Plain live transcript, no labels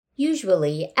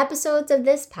Usually, episodes of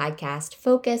this podcast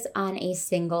focus on a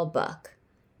single book.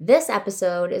 This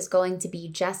episode is going to be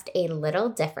just a little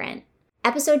different.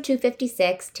 Episode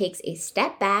 256 takes a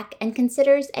step back and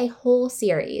considers a whole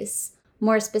series.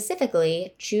 More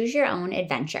specifically, Choose Your Own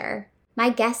Adventure. My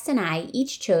guests and I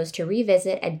each chose to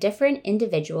revisit a different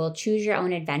individual Choose Your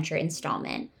Own Adventure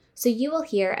installment, so you will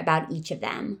hear about each of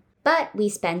them. But we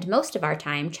spend most of our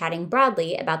time chatting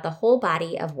broadly about the whole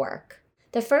body of work.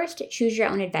 The first Choose Your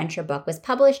Own Adventure book was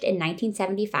published in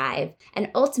 1975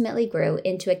 and ultimately grew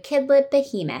into a kidlit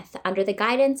behemoth under the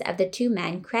guidance of the two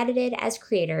men credited as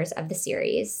creators of the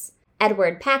series,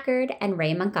 Edward Packard and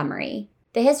Ray Montgomery.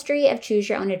 The history of Choose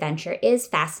Your Own Adventure is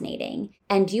fascinating,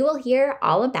 and you will hear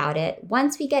all about it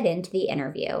once we get into the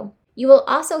interview. You will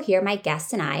also hear my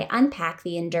guests and I unpack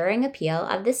the enduring appeal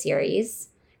of the series,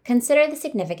 consider the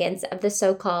significance of the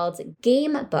so-called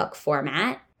game book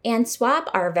format, and swap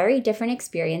our very different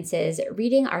experiences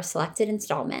reading our selected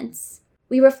installments.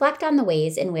 We reflect on the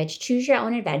ways in which Choose Your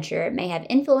Own Adventure may have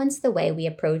influenced the way we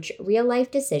approach real-life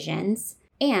decisions,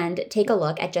 and take a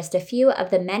look at just a few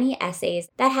of the many essays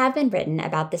that have been written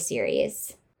about the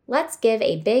series. Let's give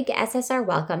a big SSR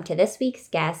welcome to this week's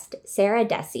guest, Sara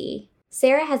Desai.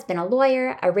 Sara has been a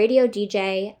lawyer, a radio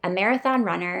DJ, a marathon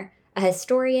runner, a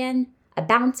historian, a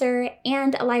bouncer,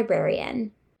 and a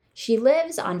librarian. She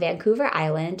lives on Vancouver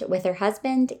Island with her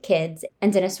husband, kids,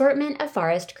 and an assortment of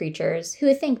forest creatures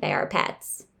who think they are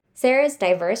pets. Sara's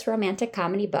diverse romantic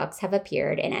comedy books have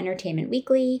appeared in Entertainment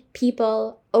Weekly,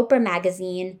 People, Oprah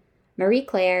Magazine, Marie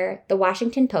Claire, The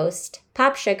Washington Post,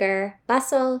 Pop Sugar,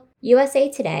 Bustle,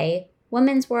 USA Today,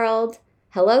 Women's World,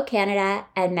 Hello Canada,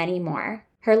 and many more.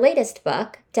 Her latest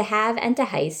book, To Have and to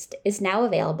Heist, is now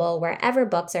available wherever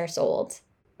books are sold.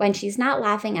 When she's not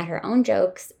laughing at her own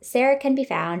jokes, Sara can be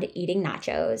found eating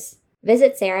nachos.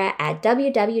 Visit Sara at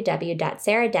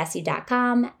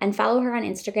www.saradesai.com and follow her on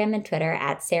Instagram and Twitter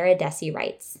at Sara Desai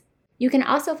Writes. You can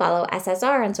also follow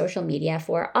SSR on social media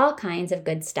for all kinds of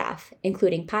good stuff,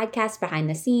 including podcasts behind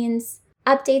the scenes,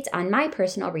 updates on my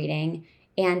personal reading,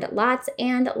 and lots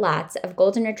of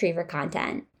Golden Retriever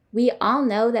content. We all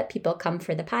know that people come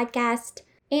for the podcast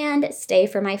and stay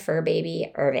for my fur baby,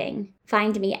 Irving.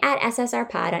 Find me at SSR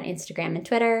Pod on Instagram and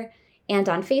Twitter, and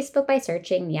on Facebook by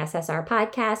searching the SSR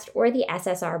Podcast or the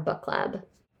SSR Book Club.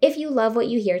 If you love what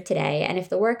you hear today, and if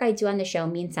the work I do on the show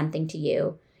means something to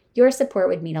you, your support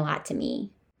would mean a lot to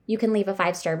me. You can leave a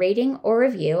 5-star rating or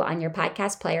review on your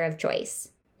podcast player of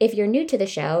choice. If you're new to the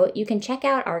show, you can check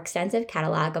out our extensive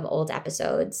catalog of old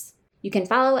episodes. You can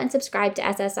follow and subscribe to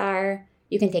SSR.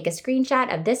 You can take a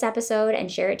screenshot of this episode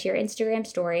and share it to your Instagram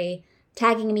story,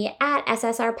 tagging me at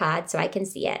SSR Pod so I can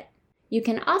see it. You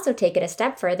can also take it a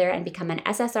step further and become an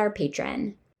SSR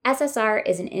patron. SSR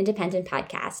is an independent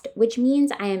podcast, which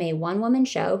means I am a one-woman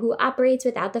show who operates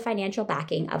without the financial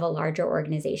backing of a larger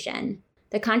organization.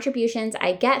 The contributions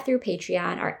I get through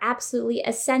Patreon are absolutely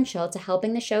essential to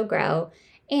helping the show grow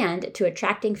and to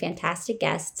attracting fantastic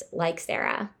guests like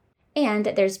Sara.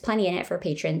 And there's plenty in it for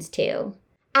patrons too.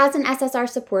 As an SSR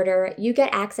supporter, you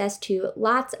get access to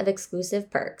lots of exclusive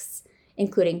perks,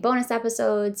 including bonus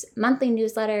episodes, monthly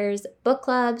newsletters, book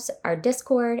clubs, our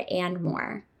Discord, and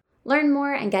more. Learn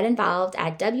more and get involved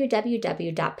at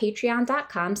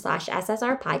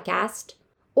www.patreon.com/ssrpodcast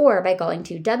or by going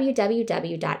to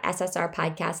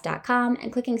www.ssrpodcast.com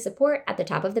and clicking support at the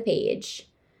top of the page.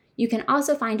 You can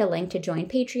also find a link to join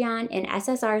Patreon in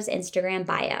SSR's Instagram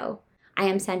bio. I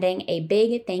am sending a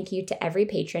big thank you to every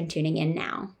patron tuning in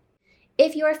now.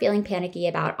 If you are feeling panicky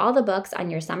about all the books on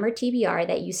your summer TBR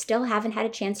that you still haven't had a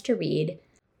chance to read,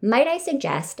 might I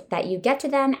suggest that you get to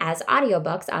them as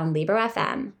audiobooks on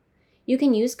Libro.fm. You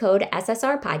can use code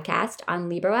SSR Podcast on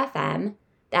Libro.fm,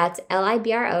 that's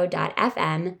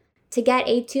Libro.fm, to get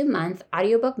a 2-month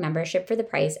audiobook membership for the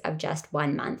price of just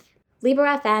 1 month.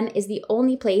 Libro.fm is the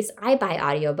only place I buy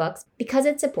audiobooks because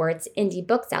it supports indie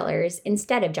booksellers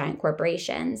instead of giant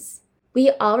corporations. We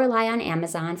all rely on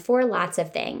Amazon for lots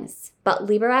of things, but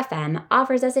Libro.fm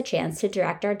offers us a chance to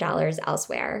direct our dollars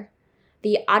elsewhere.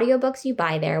 The audiobooks you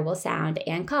buy there will sound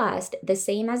and cost the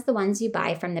same as the ones you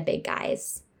buy from the big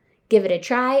guys. Give it a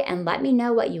try and let me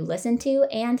know what you listen to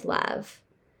and love.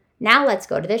 Now let's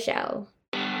go to the show.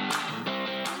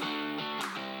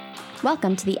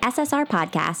 Welcome to the SSR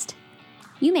Podcast.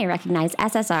 You may recognize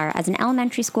SSR as an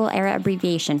elementary school era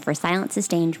abbreviation for silent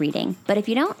sustained reading, but if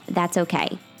you don't, that's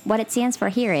okay. What it stands for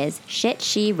here is Shit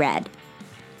She Read.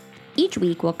 Each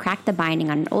week, we'll crack the binding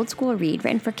on an old school read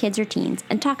written for kids or teens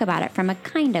and talk about it from a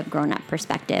kind of grown-up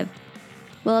perspective.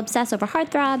 We'll obsess over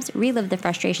heartthrobs, relive the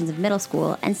frustrations of middle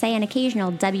school, and say an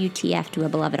occasional WTF to a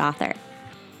beloved author.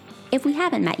 If we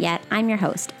haven't met yet, I'm your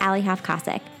host, Allie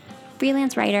Hoff-Kosick.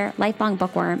 freelance writer, lifelong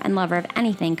bookworm, and lover of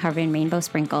anything covered in rainbow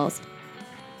sprinkles.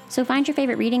 So find your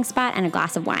favorite reading spot and a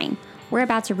glass of wine. We're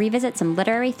about to revisit some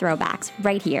literary throwbacks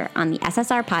right here on the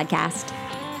SSR podcast.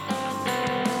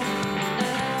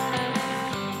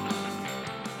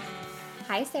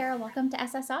 Hi, Sarah. Welcome to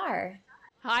SSR.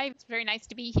 Hi, it's very nice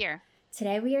to be here.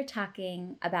 Today we are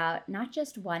talking about not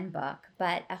just one book,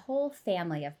 but a whole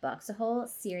family of books, a whole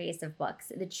series of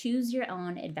books, the Choose Your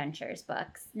Own Adventures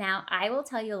books. Now, I will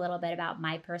tell you a little bit about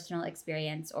my personal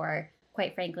experience, or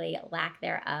quite frankly, lack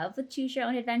thereof, with Choose Your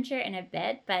Own Adventure in a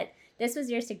bit, but this was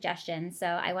your suggestion, so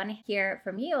I want to hear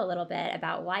from you a little bit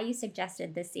about why you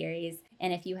suggested this series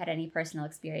and if you had any personal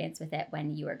experience with it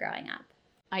when you were growing up.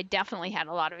 I definitely had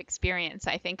a lot of experience.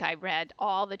 I think I read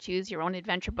all the Choose Your Own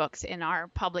Adventure books in our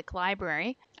public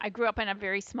library. I grew up in a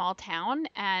very small town,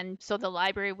 and so the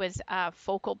library was a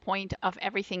focal point of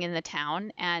everything in the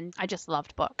town, and I just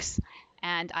loved books.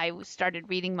 And I started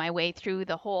reading my way through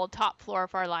the whole top floor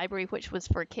of our library, which was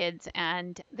for kids.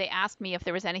 And they asked me if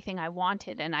there was anything I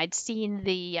wanted. And I'd seen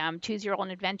the Choose Your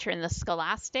Own Adventure in the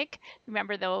Scholastic.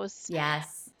 Remember those?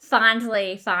 Yes,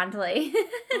 fondly.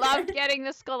 Loved getting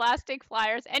the Scholastic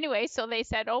flyers. Anyway, so they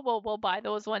said, oh, well, we'll buy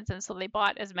those ones. And so they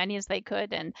bought as many as they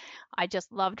could. And I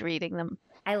just loved reading them.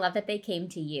 I love that they came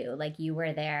to you, like you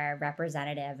were their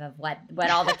representative of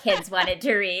what all the kids wanted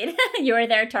to read. You were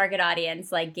their target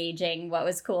audience, like gauging what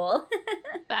was cool.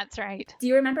 That's right. Do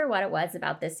you remember what it was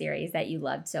about this series that you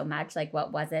loved so much? Like,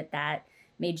 what was it that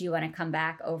made you want to come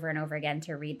back over and over again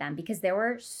to read them? Because there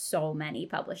were so many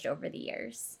published over the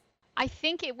years. I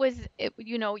think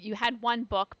you had one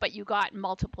book, but you got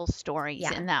multiple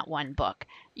stories in that one book,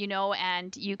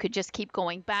 and you could just keep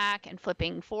going back and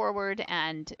flipping forward.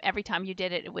 And every time you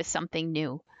did it, it was something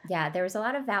new. Yeah, there was a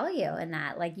lot of value in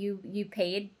that. Like you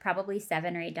paid probably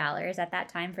 $7 or $8 at that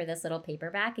time for this little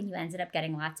paperback, and you ended up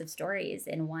getting lots of stories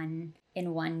in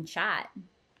one shot.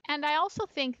 And I also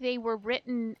think they were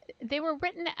written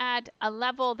at a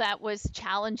level that was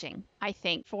challenging, I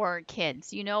think, for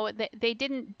kids. They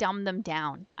didn't dumb them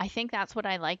down. I think that's what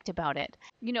I liked about it.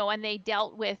 And they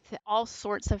dealt with all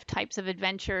sorts of types of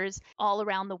adventures all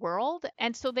around the world.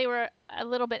 And so they were a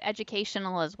little bit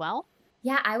educational as well.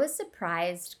 Yeah, I was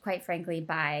surprised, quite frankly,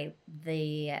 by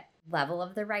the level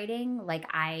of the writing. Like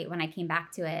when I came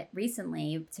back to it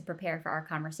recently to prepare for our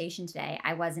conversation today,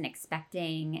 I wasn't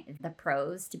expecting the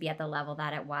prose to be at the level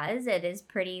that it was. It is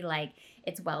pretty, like,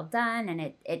 it's well done,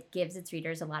 and it gives its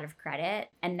readers a lot of credit.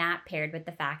 And that paired with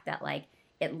the fact that, like,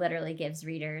 it literally gives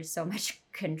readers so much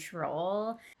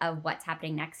control of what's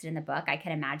happening next in the book. I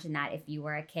can imagine that if you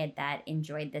were a kid that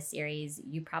enjoyed the series,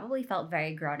 you probably felt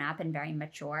very grown up and very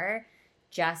mature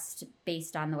just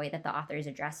based on the way that the authors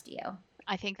addressed you.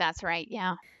 I think that's right,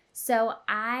 yeah. So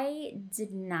I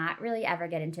did not really ever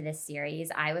get into this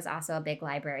series. I was also a big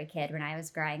library kid when I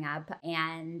was growing up,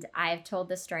 and I've told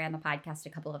this story on the podcast a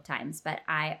couple of times, but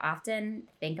I often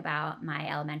think about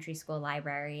my elementary school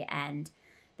library and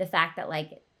the fact that,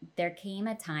 like, there came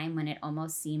a time when it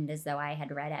almost seemed as though I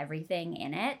had read everything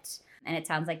in it. And it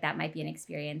sounds like that might be an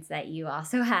experience that you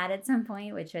also had at some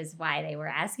point, which was why they were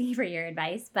asking for your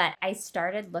advice. But I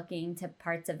started looking to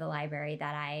parts of the library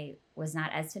that I was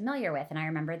not as familiar with. And I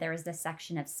remember there was this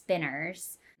section of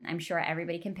spinners. I'm sure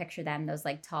everybody can picture them, those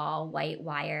like tall white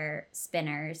wire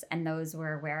spinners. And those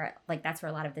were where, like, that's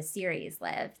where a lot of the series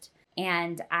lived.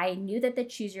 And I knew that the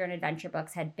Choose Your Own Adventure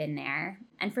books had been there.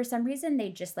 And for some reason, they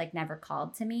just like never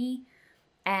called to me.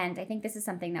 And I think this is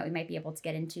something that we might be able to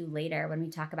get into later when we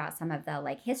talk about some of the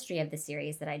like history of the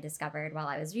series that I discovered while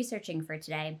I was researching for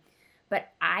today. But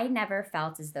I never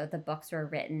felt as though the books were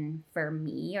written for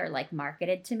me or like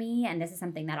marketed to me. And this is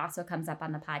something that also comes up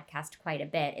on the podcast quite a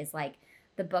bit, is like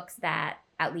the books that,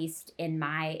 at least in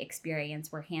my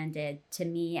experience, were handed to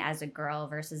me as a girl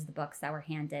versus the books that were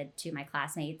handed to my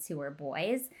classmates who were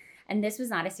boys. And this was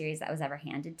not a series that was ever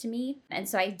handed to me. And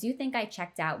so I do think I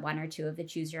checked out one or two of the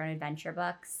Choose Your Own Adventure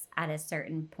books at a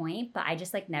certain point, but I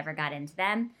just like never got into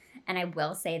them. And I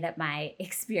will say that my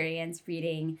experience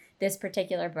reading this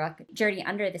particular book, Journey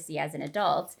Under the Sea, as an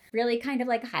adult, really kind of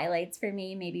like highlights for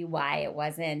me maybe why it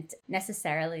wasn't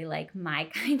necessarily like my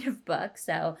kind of book.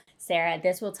 So Sarah,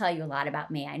 this will tell you a lot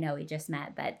about me. I know we just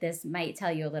met, but this might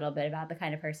tell you a little bit about the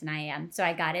kind of person I am. So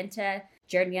I got into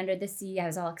Journey Under the Sea. I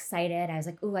was all excited. I was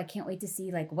like, ooh, I can't wait to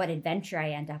see like what adventure I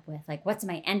end up with. Like, what's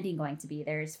my ending going to be?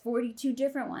 There's 42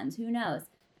 different ones. Who knows?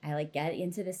 I like get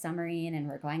into the submarine and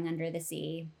we're going under the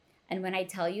sea. And when I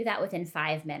tell you that within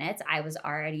 5 minutes, I was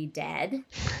already dead.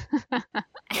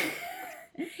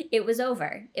 It was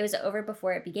over. It was over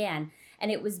before it began.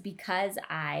 And it was because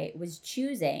I was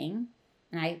choosing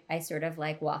And I sort of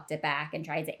like walked it back and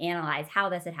tried to analyze how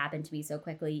this had happened to me so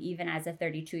quickly, even as a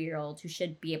 32-year-old who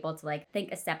should be able to like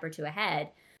think a step or two ahead.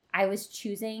 I was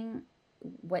choosing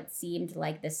what seemed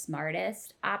like the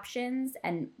smartest options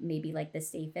and maybe like the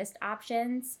safest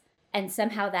options. And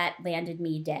somehow that landed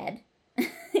me dead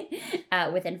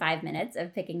within 5 minutes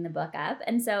of picking the book up.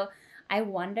 And so I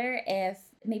wonder if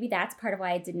maybe that's part of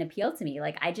why it didn't appeal to me.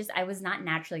 Like I was not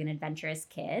naturally an adventurous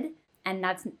kid. And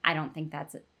I don't think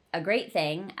that's a great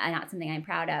thing, not something I'm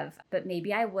proud of, but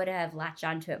maybe I would have latched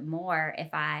onto it more if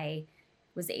I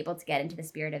was able to get into the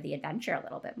spirit of the adventure a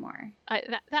little bit more.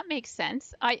 That makes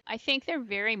sense. I think they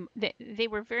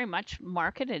were very much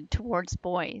marketed towards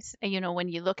boys. When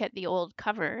you look at the old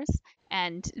covers,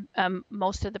 and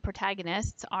most of the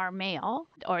protagonists are male,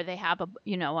 or they have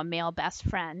a male best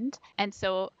friend, and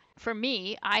so for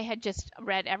me, I had just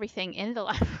read everything in the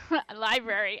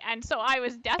library, and so I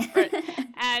was desperate.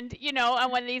 And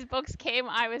when these books came,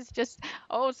 I was just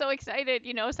so excited,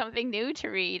 something new to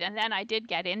read, and then I did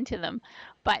get into them.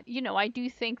 But I do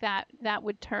think that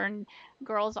would turn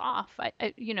girls off.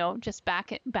 Just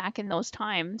back in those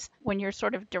times when you're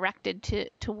sort of directed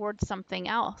towards something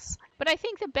else. But I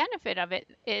think the benefit of it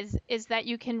is that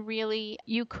you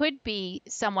could be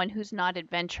someone who's not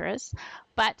adventurous,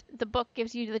 but the book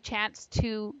gives you the chance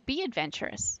to be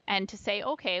adventurous and to say,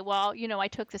 okay, well, I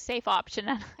took the safe option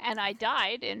and I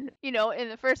died in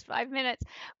the first 5 minutes,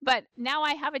 but now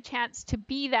I have a chance to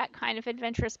be that kind of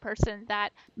adventurous person that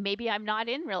maybe I'm not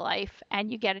in real life, and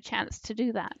you get a chance to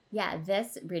do that. Yeah,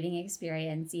 this reading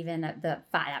experience, even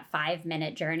that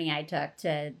 5-minute journey I took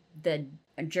to the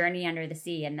journey under the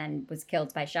sea and then was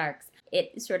killed by sharks,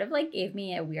 it sort of like gave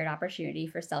me a weird opportunity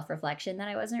for self-reflection that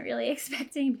I wasn't really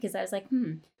expecting, because I was like,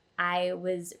 I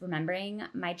was remembering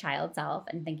my child self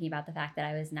and thinking about the fact that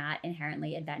I was not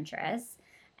inherently adventurous.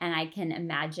 And I can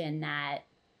imagine that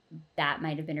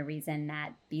might have been a reason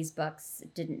that these books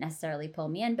didn't necessarily pull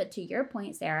me in. But to your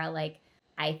point, Sarah, like,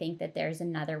 I think that there's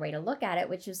another way to look at it,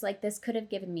 which is like, this could have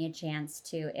given me a chance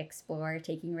to explore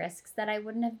taking risks that I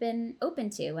wouldn't have been open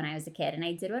to when I was a kid. And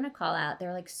I did want to call out, there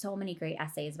are like so many great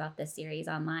essays about this series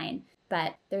online,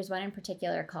 but there's one in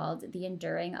particular called The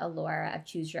Enduring Allure of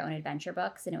Choose Your Own Adventure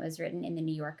Books, and it was written in the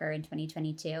New Yorker in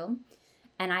 2022.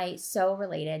 And I so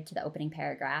related to the opening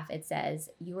paragraph. It says,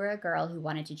 "You were a girl who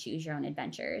wanted to choose your own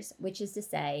adventures," which is to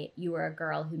say, you were a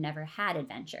girl who never had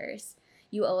adventures.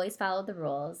 You always followed the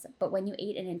rules, but when you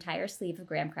ate an entire sleeve of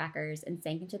graham crackers and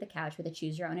sank into the couch with a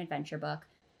Choose Your Own Adventure book,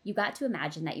 you got to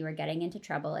imagine that you were getting into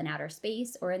trouble in outer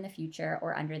space or in the future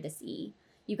or under the sea.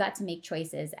 You got to make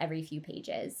choices every few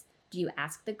pages. Do you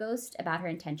ask the ghost about her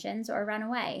intentions or run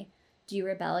away? Do you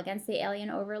rebel against the alien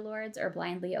overlords or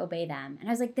blindly obey them? And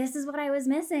I was like, this is what I was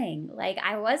missing. Like,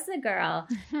 I was the girl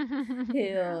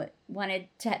who wanted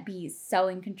to be so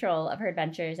in control of her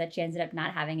adventures that she ended up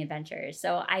not having adventures.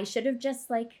 So I should have just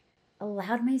like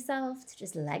allowed myself to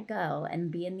just let go and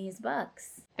be in these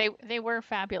books. They were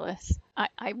fabulous.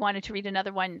 I wanted to read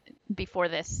another one before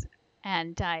this,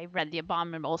 and I read The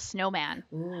Abominable Snowman,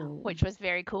 which was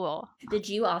very cool. Did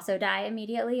you also die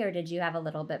immediately, or did you have a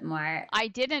little bit more? I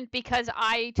didn't, because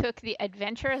I took the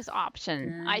adventurous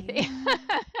option. I think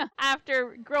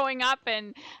after growing up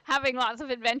and having lots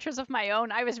of adventures of my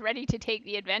own, I was ready to take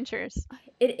the adventures.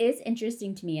 It is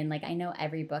interesting to me, and like, I know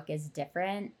every book is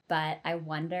different, but I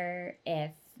wonder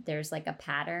if there's like a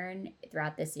pattern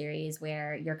throughout the series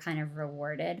where you're kind of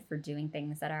rewarded for doing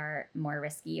things that are more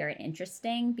risky or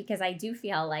interesting, because I do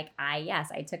feel like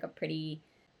I took a pretty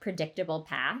predictable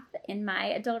path in my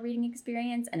adult reading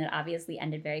experience, and it obviously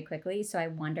ended very quickly. So I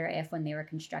wonder if when they were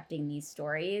constructing these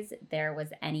stories, there was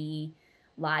any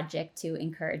logic to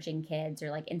encouraging kids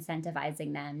or like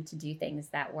incentivizing them to do things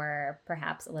that were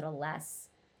perhaps a little less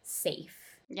safe.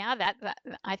 Yeah, that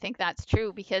I think that's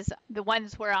true, because the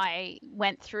ones where I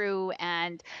went through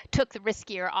and took the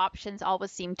riskier options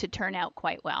always seemed to turn out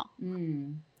quite well.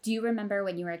 Do you remember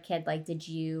when you were a kid, like, did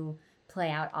you play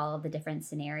out all of the different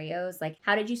scenarios? Like,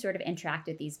 how did you sort of interact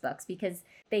with these books? Because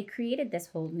they created this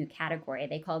whole new category.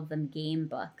 They called them game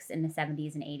books in the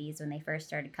 70s and 80s when they first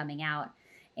started coming out.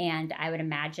 And I would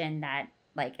imagine that,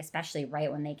 like, especially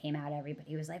right when they came out,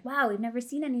 everybody was like, wow, we've never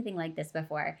seen anything like this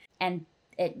before. And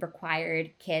it required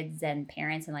kids and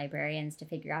parents and librarians to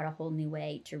figure out a whole new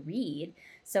way to read.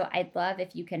 So I'd love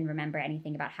if you can remember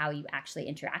anything about how you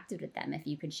actually interacted with them, if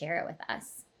you could share it with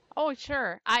us. Oh,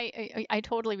 sure. I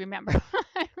totally remember.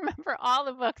 I remember all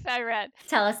the books I read.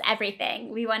 Tell us everything.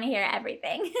 We want to hear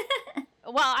everything.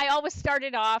 Well, I always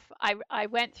started off, I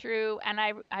went through and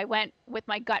I went with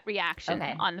my gut reaction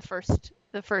on the first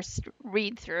the first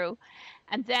read through.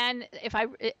 And then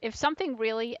if something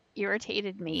really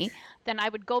irritated me, then I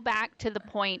would go back to the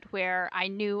point where I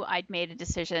knew I'd made a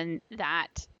decision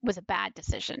that was a bad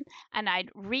decision, and I'd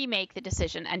remake the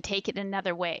decision and take it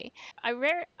another way.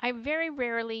 I very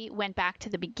rarely went back to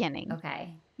the beginning.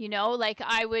 Okay. Like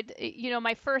I would,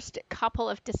 my first couple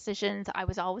of decisions I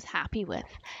was always happy with.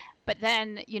 But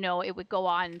then, it would go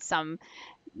on some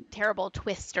terrible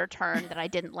twist or turn that I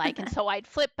didn't like. And so I'd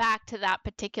flip back to that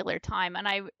particular time. And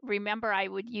I remember I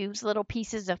would use little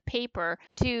pieces of paper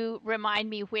to remind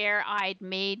me where I'd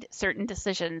made certain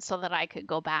decisions so that I could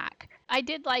go back. I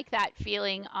did like that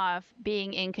feeling of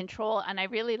being in control. And I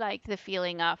really liked the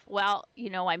feeling of, well,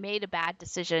 I made a bad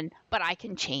decision, but I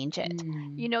can change it.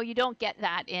 You don't get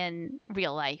that in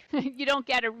real life. You don't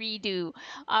get a redo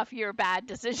of your bad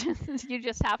decisions. You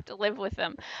just have to live with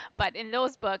them. But in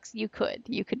those books, you could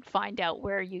find out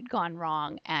where you'd gone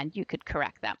wrong and you could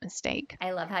correct that mistake.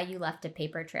 I love how you left a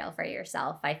paper trail for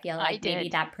yourself. I feel I like maybe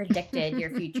did. that predicted your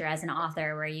future as an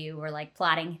author, where you were like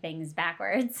plotting things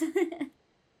backwards.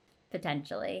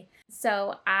 Potentially.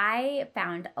 So I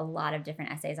found a lot of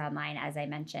different essays online, as I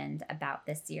mentioned, about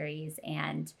this series.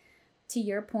 And to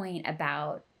your point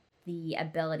about the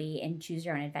ability in choose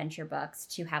your own adventure books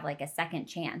to have like a second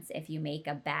chance if you make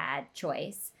a bad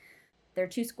choice, there are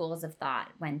two schools of thought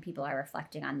when people are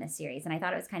reflecting on this series. And I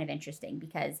thought it was kind of interesting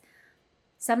because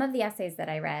some of the essays that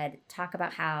I read talk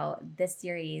about how this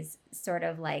series sort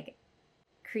of like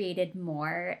created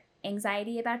more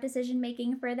anxiety about decision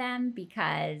making for them,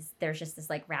 because there's just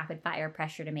this like rapid fire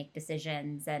pressure to make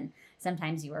decisions, and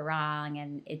sometimes you were wrong,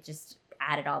 and it just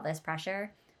added all this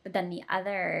pressure. But then the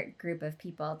other group of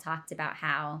people talked about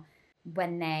how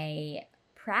when they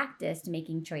practiced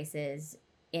making choices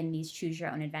in these choose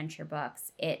your own adventure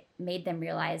books, it made them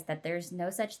realize that there's no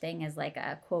such thing as like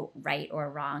a quote right or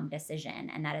wrong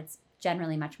decision, and that it's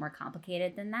generally much more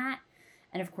complicated than that.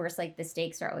 And of course, like the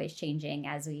stakes are always changing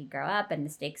as we grow up, and the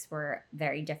stakes were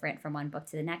very different from one book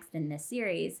to the next in this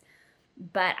series.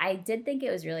 But I did think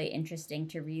it was really interesting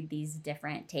to read these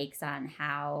different takes on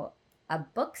how a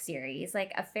book series,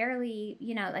 like a fairly,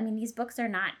 these books are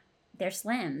not, they're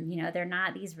slim, they're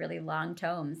not these really long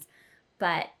tomes,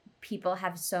 but people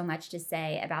have so much to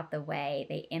say about the way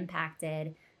they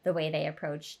impacted the way they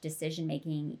approach decision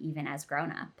making, even as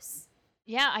grown-ups.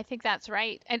 Yeah, I think that's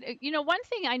right. And one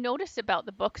thing I noticed about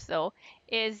the books though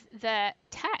is the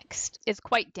text is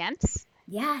quite dense.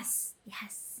 Yes.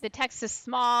 The text is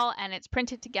small and it's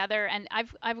printed together, and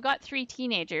I've got 3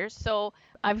 teenagers, so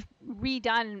I've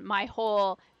redone my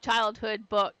whole childhood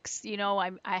books.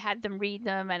 I had them read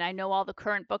them, and I know all the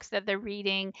current books that they're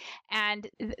reading, and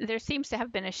there seems to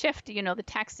have been a shift. The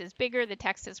text is bigger, the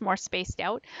text is more spaced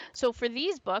out. So for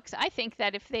these books, I think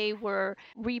that if they were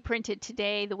reprinted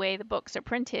today the way the books are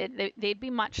printed, they'd be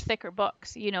much thicker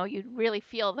books. You'd really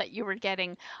feel that you were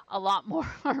getting a lot more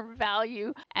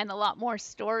value and a lot more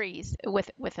stories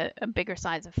with a bigger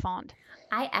size of font.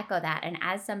 I echo that. And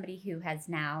as somebody who has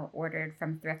now ordered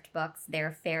from thrift books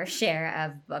their fair share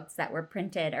of books that were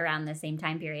printed around the same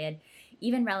time period,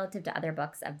 even relative to other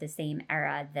books of the same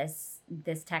era, this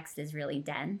text is really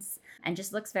dense and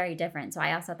just looks very different. So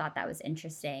I also thought that was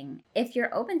interesting. If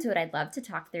you're open to it, I'd love to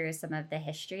talk through some of the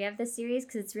history of the series,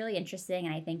 because it's really interesting,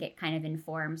 and I think it kind of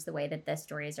informs the way that the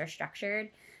stories are structured.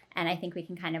 And I think we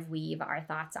can kind of weave our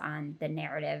thoughts on the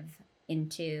narrative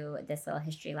into this little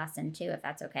history lesson too, if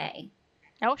that's okay.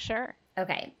 Oh, sure.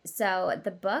 Okay, so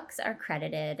the books are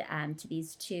credited to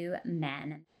these 2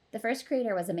 men. The first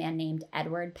creator was a man named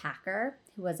Edward Packer,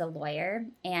 who was a lawyer.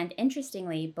 And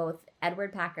interestingly, both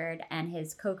Edward Packard and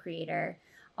his co-creator,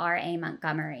 R.A.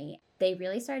 Montgomery, they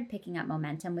really started picking up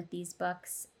momentum with these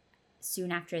books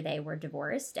soon after they were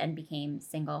divorced and became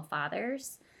single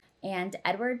fathers. And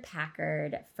Edward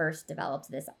Packard first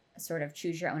developed this sort of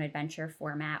choose your own adventure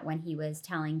format when he was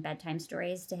telling bedtime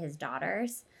stories to his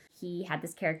daughters. He had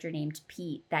this character named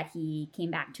Pete that he came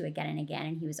back to again and again,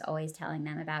 and he was always telling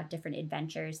them about different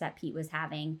adventures that Pete was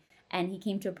having. And he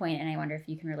came to a point, and I wonder if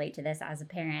you can relate to this as a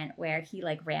parent, where he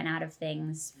like ran out of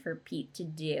things for Pete to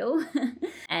do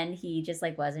and he just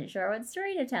like wasn't sure what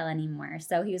story to tell anymore.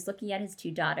 So he was looking at his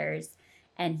 2 daughters,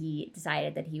 and he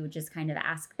decided that he would just kind of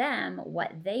ask them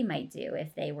what they might do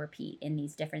if they were Pete in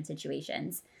these different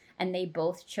situations. And they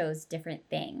both chose different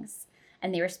things.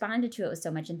 And they responded to it with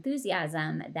so much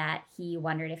enthusiasm that he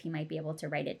wondered if he might be able to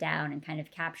write it down and kind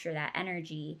of capture that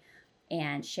energy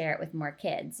and share it with more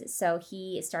kids. So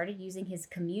he started using his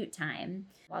commute time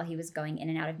while he was going in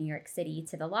and out of New York City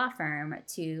to the law firm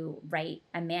to write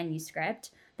a manuscript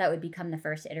that would become the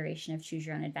first iteration of Choose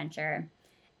Your Own Adventure.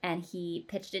 and he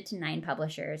pitched it to 9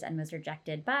 publishers and was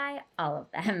rejected by all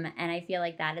of them. And I feel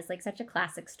like that is like such a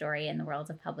classic story in the world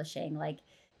of publishing. Like,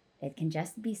 it can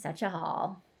just be such a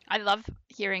haul. I love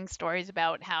hearing stories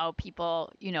about how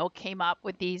people, came up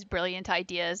with these brilliant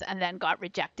ideas and then got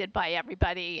rejected by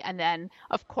everybody. And then,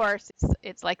 of course,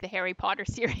 it's like the Harry Potter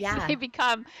series. Yeah. They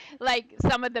become like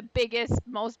some of the biggest,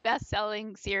 most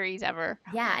best-selling series ever.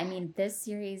 Yeah, I mean, this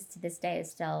series to this day is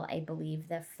still, I believe,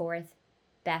 the 4th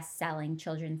best-selling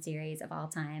children's series of all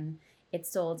time. It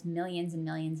sold millions and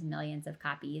millions and millions of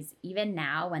copies. Even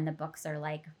now, when the books are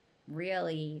like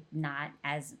really not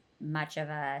as much of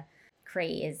a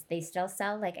craze, they still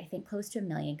sell like I think close to 1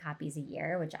 million copies a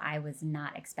year, which I was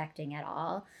not expecting at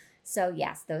all. So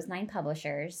yes, those 9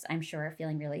 publishers, I'm sure, are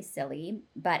feeling really silly.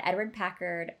 But Edward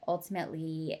Packard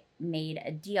ultimately made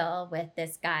a deal with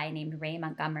this guy named Ray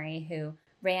Montgomery, who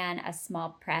ran a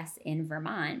small press in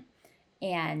Vermont,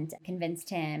 and convinced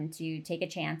him to take a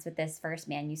chance with this first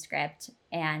manuscript.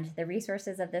 And the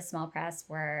resources of this small press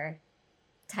were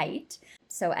tight.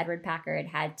 So Edward Packard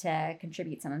had to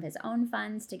contribute some of his own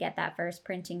funds to get that first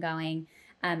printing going.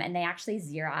 And they actually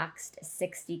Xeroxed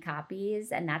 60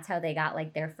 copies. And that's how they got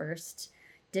like their first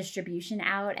distribution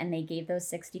out. And they gave those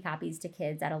 60 copies to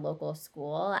kids at a local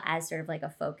school as sort of like a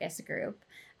focus group.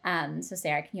 So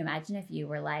Sarah, can you imagine if you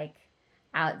were like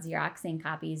out Xeroxing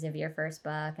copies of your first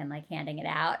book and like handing it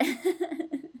out?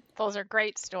 Those are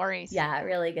great stories. Yeah,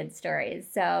 really good stories.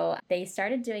 So they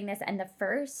started doing this, and the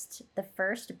first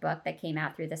book that came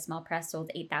out through the small press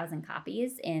sold 8,000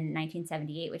 copies in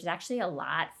 1978, which is actually a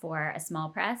lot for a small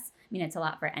press. I mean, it's a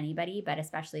lot for anybody, but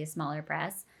especially a smaller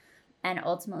press. And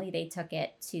ultimately, they took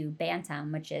it to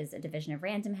Bantam, which is a division of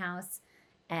Random House,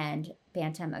 and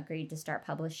Bantam agreed to start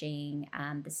publishing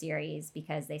the series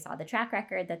because they saw the track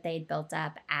record that they'd built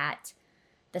up at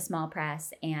the small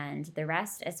press. And the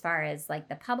rest, as far as like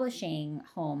the publishing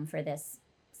home for this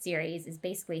series, is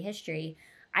basically history.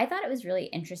 I thought it was really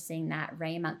interesting that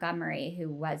Ray Montgomery, who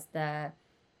was the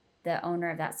owner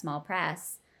of that small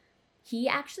press, he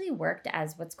actually worked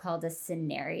as what's called a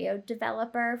scenario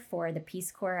developer for the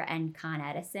Peace Corps and Con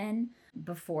Edison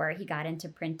before he got into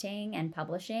printing and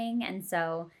publishing. And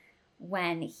so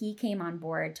when he came on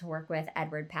board to work with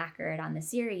Edward Packard on the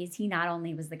series, he not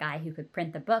only was the guy who could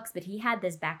print the books, but he had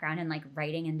this background in like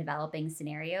writing and developing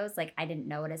scenarios. Like, I didn't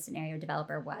know what a scenario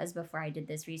developer was before I did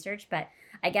this research, but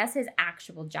I guess his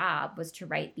actual job was to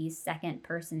write these second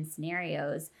person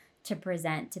scenarios to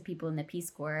present to people in the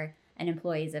Peace Corps and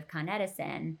employees of Con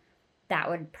Edison that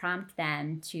would prompt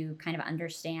them to kind of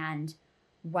understand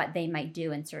what they might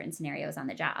do in certain scenarios on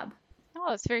the job. Oh,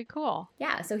 that's very cool.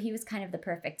 Yeah, so he was kind of the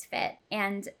perfect fit.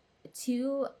 And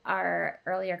to our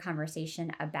earlier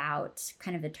conversation about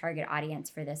kind of the target audience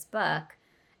for this book,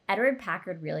 Edward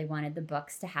Packard really wanted the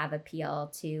books to have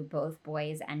appeal to both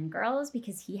boys and girls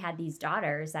because he had these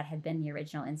daughters that had been the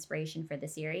original inspiration for the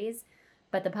series.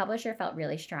 But the publisher felt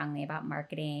really strongly about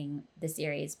marketing the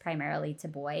series primarily to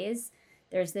boys.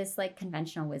 There's this like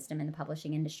conventional wisdom in the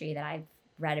publishing industry that I've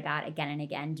read about again and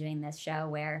again doing this show,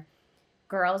 where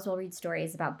girls will read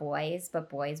stories about boys, but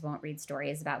boys won't read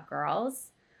stories about girls,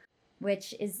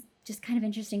 which is just kind of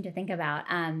interesting to think about.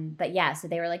 But yeah, so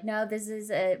they were like, no,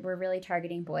 we're really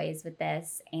targeting boys with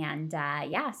this. And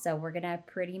yeah, so we're going to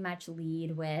pretty much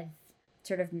lead with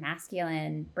sort of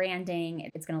masculine branding.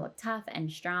 It's going to look tough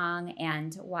and strong.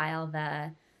 And while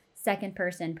the second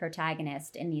person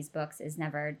protagonist in these books is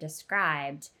never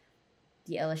described,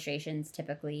 the illustrations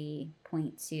typically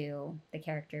point to the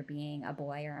character being a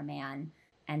boy or a man.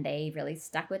 And they really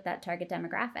stuck with that target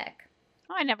demographic.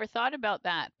 Oh, I never thought about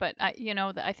that, but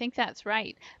I think that's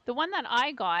right. The one that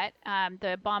I got,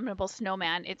 the Abominable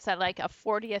Snowman, it's like a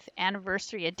 40th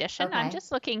anniversary edition. Okay. I'm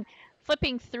just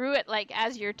flipping through it like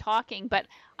as you're talking, but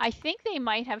I think they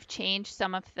might have changed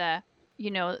some of the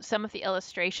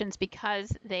illustrations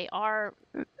because they are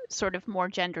sort of more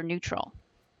gender neutral.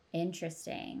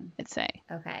 Interesting. I'd say.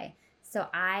 Okay. So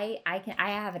I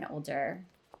have an older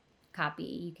copy.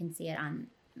 You can see it on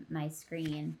my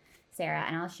screen, Sarah,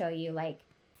 and I'll show you. Like,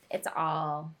 it's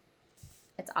all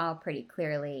pretty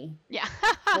clearly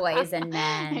boys and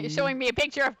men. You're showing me a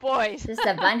picture of boys. Just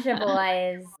a bunch of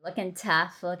boys looking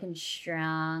tough, looking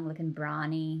strong, looking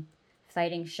brawny,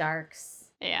 fighting sharks.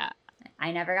 Yeah.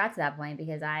 I never got to that point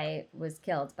because I was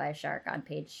killed by a shark on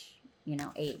page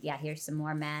 8. Yeah, here's some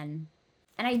more men.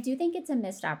 And I do think it's a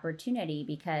missed opportunity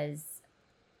because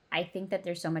I think that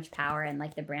there's so much power in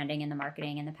like the branding and the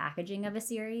marketing and the packaging of a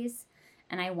series.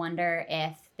 And I wonder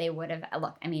if they would have,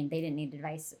 look, I mean, they didn't need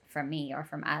advice from me or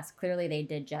from us. Clearly they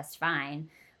did just fine.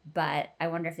 But I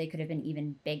wonder if they could have been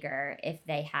even bigger if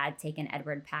they had taken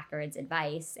Edward Packard's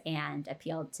advice and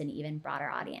appealed to an even broader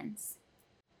audience.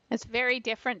 It's a very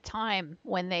different time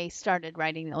when they started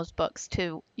writing those books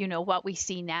to, what we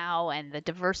see now and the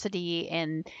diversity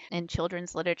in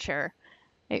children's literature.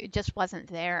 It just wasn't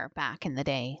there back in the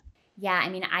day. Yeah, I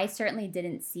mean, I certainly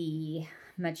didn't see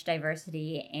much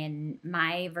diversity in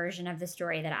my version of the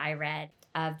story that I read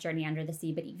of Journey Under the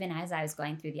Sea. But even as I was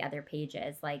going through the other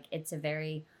pages, like, it's a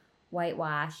very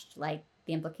whitewashed, like,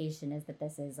 the implication is that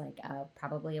this is like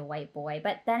probably a white boy.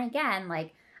 But then again,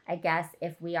 like, I guess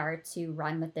if we are to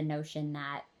run with the notion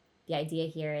that the idea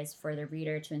here is for the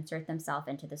reader to insert themselves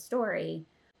into the story,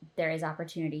 there is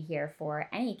opportunity here for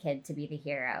any kid to be the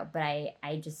hero. But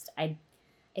I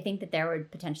think that there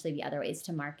would potentially be other ways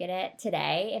to market it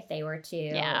today if they were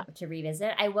to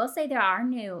revisit. I will say there are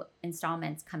new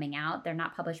installments coming out. They're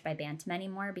not published by Bantam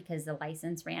anymore because the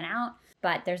license ran out.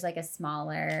 But there's like a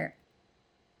smaller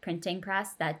printing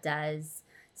press that does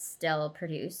still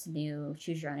produce new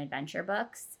Choose Your Own Adventure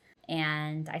books.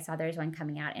 And I saw there's one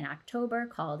coming out in October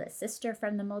called Sister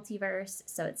from the Multiverse.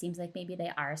 So it seems like maybe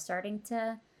they are starting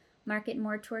to market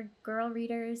more toward girl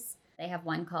readers. They have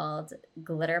one called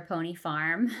Glitter Pony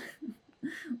Farm,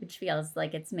 which feels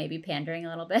like it's maybe pandering a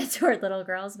little bit toward little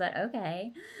girls, but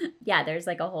okay. Yeah, there's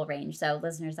like a whole range. So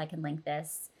listeners, I can link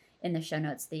this in the show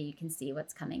notes so that you can see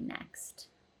what's coming next.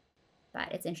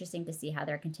 But it's interesting to see how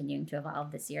they're continuing to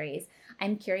evolve the series.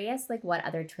 I'm curious, like, what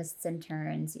other twists and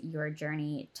turns your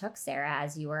journey took, Sarah,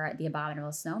 as you were the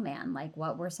Abominable Snowman. Like,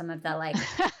 what were some of the, like,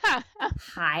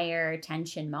 higher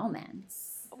tension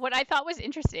moments? What I thought was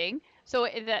interesting, so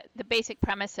the basic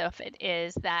premise of it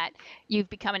is that you've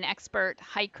become an expert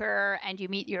hiker and you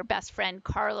meet your best friend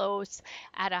Carlos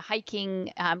at a hiking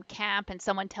camp, and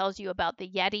someone tells you about the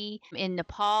Yeti in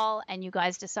Nepal, and you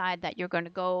guys decide that you're going to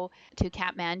go to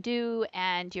Kathmandu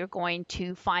and you're going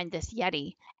to find this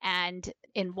Yeti. And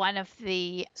in one of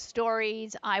the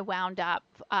stories, I wound up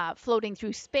floating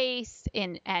through space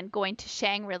and going to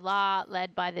Shangri-La,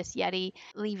 led by this Yeti,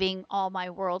 leaving all my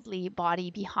worldly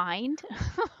body behind,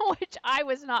 which I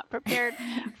was not prepared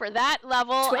for that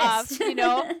level Twist.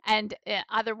 of, and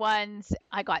other ones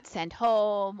I got sent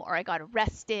home or I got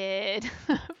arrested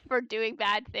for doing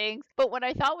bad things. But what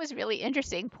I thought was really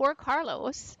interesting, poor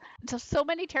Carlos, so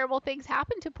many terrible things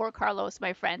happen to poor Carlos,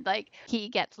 my friend. Like, he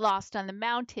gets lost on the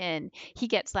mountain, he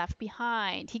gets left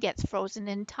behind, he gets frozen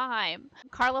in time.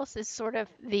 Carlos is sort of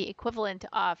the equivalent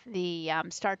of the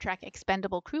Star Trek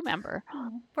expendable crew member.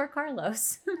 Oh, poor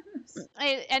Carlos.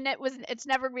 And it's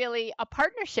never really a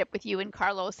partnership with you and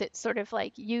Carlos. It's sort of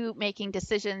like you making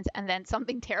decisions and then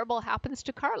something terrible happens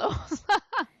to Carlos.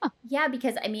 Yeah,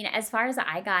 because I mean, as far as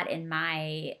I got in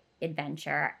my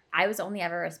adventure, I was only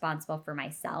ever responsible for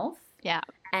myself. Yeah.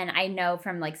 And I know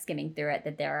from like skimming through it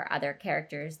that there are other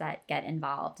characters that get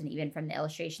involved. And even from the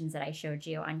illustrations that I showed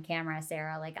you on camera,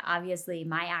 Sarah, like, obviously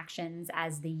my actions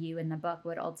as the you in the book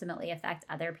would ultimately affect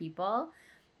other people.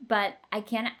 But I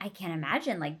can't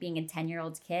imagine like being a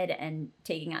 10-year-old kid and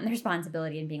taking on the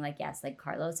responsibility and being like, yes, like,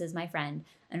 Carlos is my friend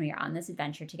and we are on this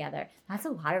adventure together. That's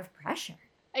a lot of pressure.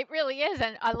 It really is.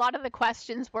 And a lot of the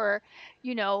questions were,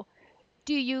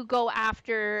 do you go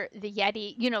after the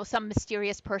Yeti? Some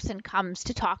mysterious person comes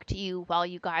to talk to you while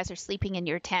you guys are sleeping in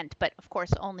your tent, but of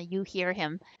course only you hear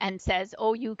him, and says,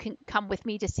 oh, you can come with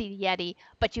me to see the Yeti,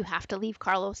 but you have to leave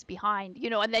Carlos behind.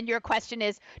 And then your question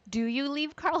is, do you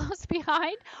leave Carlos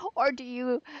behind, or do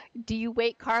you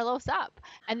wake Carlos up?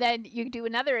 And then you do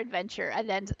another adventure,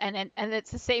 and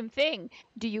it's the same thing.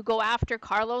 Do you go after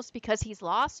Carlos because he's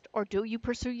lost, or do you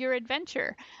pursue your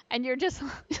adventure? And you're just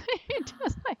like,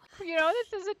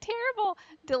 this is a terrible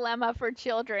dilemma for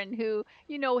children who,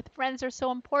 friends are so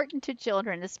important to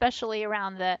children, especially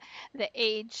around the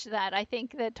age that I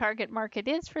think the target market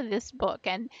is for this book.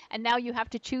 And now you have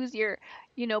to choose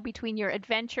between your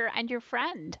adventure and your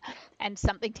friend. And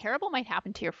something terrible might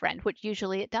happen to your friend, which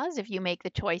usually it does if you make the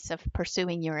choice of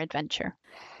pursuing your adventure.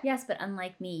 Yes, but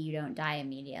unlike me, you don't die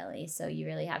immediately. So you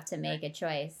really have to make a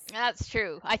choice. That's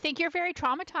true. I think you're very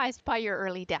traumatized by your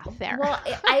early death there. Well,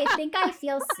 I think I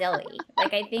feel silly.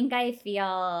 Like, I think I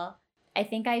feel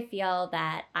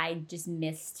that I just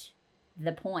missed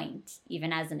the point,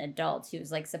 even as an adult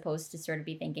who's like supposed to sort of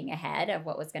be thinking ahead of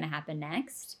what was going to happen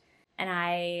next. And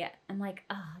I'm like,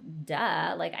 oh,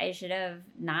 duh. Like, I should have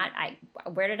not.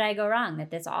 Where did I go wrong?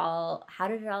 How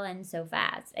did it all end so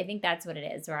fast? I think that's what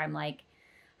it is, where I'm like,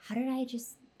 how did I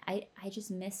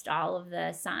just missed all of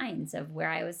the signs of where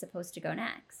I was supposed to go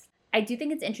next. I do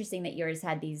think it's interesting that yours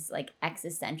had these like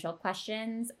existential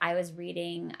questions. I was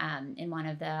reading in one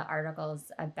of the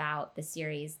articles about the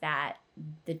series that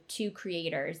the two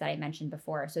creators that I mentioned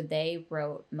before, so they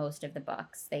wrote most of the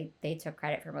books. They took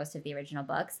credit for most of the original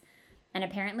books, and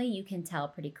apparently you can tell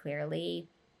pretty clearly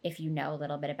if you know a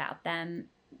little bit about them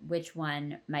which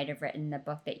one might have written the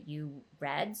book that you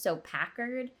read. So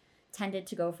Packard tended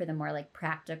to go for the more like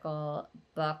practical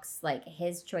books, like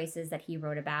his choices that he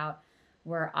wrote about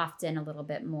were often a little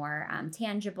bit more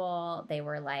tangible. They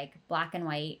were like black and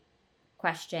white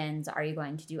questions. Are you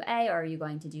going to do A or are you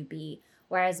going to do B?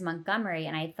 Whereas Montgomery,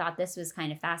 and I thought this was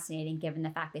kind of fascinating given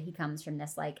the fact that he comes from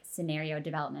this like scenario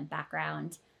development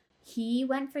background, he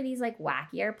went for these like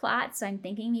wackier plots. So I'm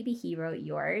thinking maybe he wrote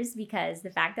yours because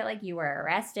the fact that like you were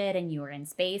arrested and you were in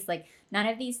space, like none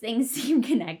of these things seem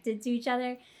connected to each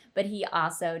other. But he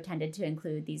also tended to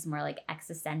include these more like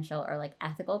existential or like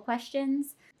ethical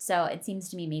questions. So it seems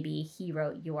to me maybe he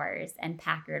wrote yours and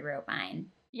Packard wrote mine.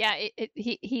 Yeah,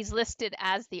 he's listed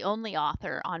as the only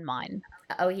author on mine.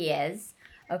 Oh, he is?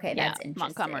 Okay, Yeah, that's interesting.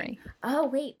 Montgomery. Oh,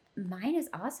 wait, mine is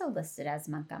also listed as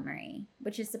Montgomery,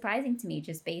 which is surprising to me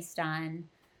just based on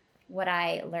what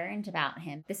I learned about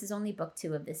him. This is only book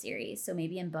 2 of the series, so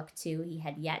maybe in book 2 he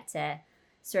had yet to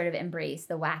sort of embrace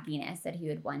the wackiness that he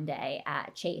would one day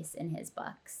chase in his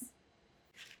books.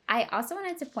 I also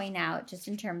wanted to point out, just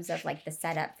in terms of like the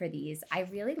setup for these, I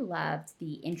really loved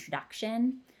the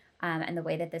introduction and the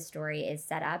way that the story is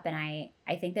set up. And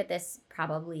I think that this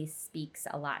probably speaks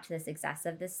a lot to the success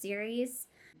of this series.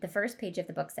 The first page of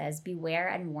the book says, "Beware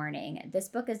and warning. This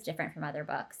book is different from other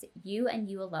books. You and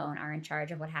you alone are in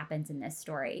charge of what happens in this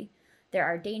story. There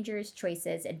are dangers,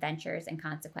 choices, adventures, and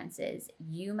consequences.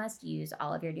 You must use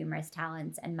all of your numerous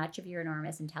talents and much of your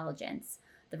enormous intelligence.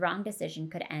 The wrong decision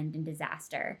could end in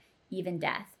disaster, even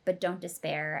death. But don't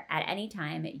despair. At any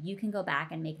time, you can go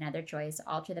back and make another choice,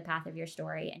 alter the path of your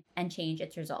story, and change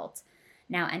its result.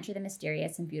 Now enter the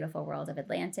mysterious and beautiful world of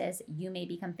Atlantis. You may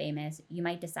become famous. You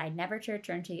might decide never to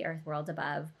return to the Earth world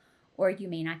above, or you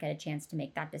may not get a chance to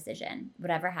make that decision.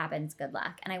 Whatever happens, good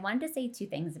luck." And I wanted to say 2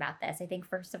 things about this. I think,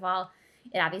 first of all,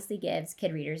 it obviously gives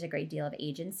kid readers a great deal of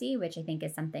agency, which I think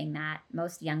is something that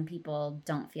most young people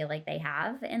don't feel like they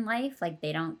have in life. Like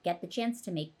they don't get the chance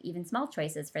to make even small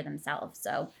choices for themselves.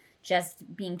 So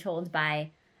just being told by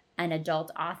an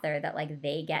adult author that like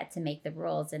they get to make the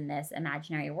rules in this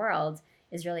imaginary world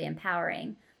is really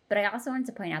empowering. But I also wanted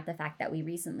to point out the fact that we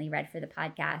recently read for the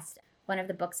podcast one of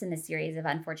the books in the series of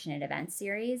Unfortunate Events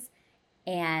series.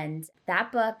 And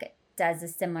that book does a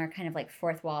similar kind of like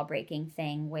fourth wall breaking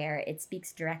thing where it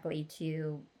speaks directly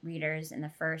to readers in the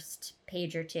first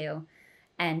page or two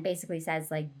and basically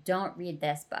says like, don't read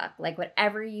this book. Like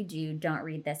whatever you do, don't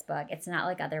read this book. It's not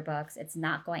like other books. It's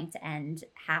not going to end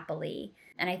happily.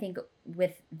 And I think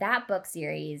with that book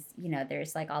series, you know,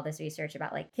 there's like all this research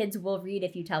about like kids will read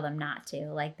if you tell them not to.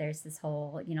 Like there's this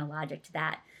whole, you know, logic to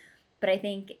that. But I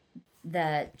think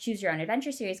the Choose Your Own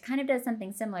Adventure series kind of does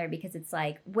something similar because it's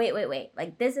like, wait.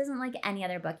 Like, this isn't like any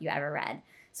other book you ever read.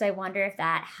 So I wonder if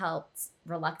that helped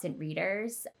reluctant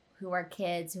readers who are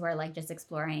kids who are like just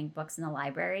exploring books in the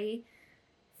library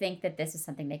think that this is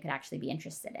something they could actually be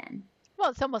interested in.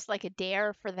 Well, it's almost like a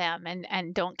dare for them,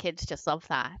 and don't kids just love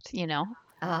that, you know?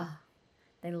 Oh,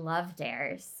 they love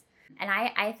dares. And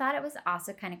I thought it was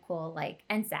also kind of cool, like,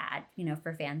 and sad, you know,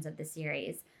 for fans of the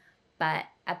series. But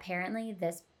apparently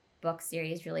this book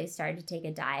series really started to take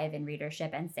a dive in readership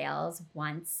and sales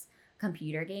once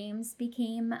computer games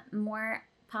became more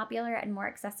popular and more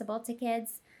accessible to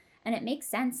kids. And it makes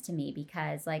sense to me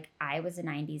because like I was a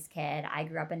 90s kid. I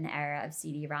grew up in the era of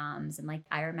CD-ROMs and like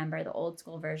I remember the old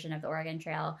school version of the Oregon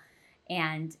Trail,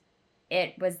 and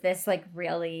it was this like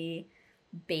really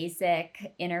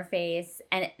basic interface,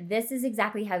 and this is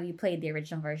exactly how you played the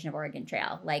original version of Oregon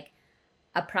Trail. Like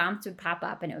a prompt would pop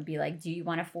up and it would be like, do you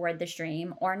want to forward the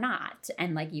stream or not?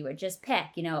 And like you would just pick,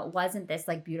 you know, it wasn't this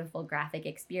like beautiful graphic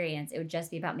experience. It would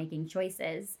just be about making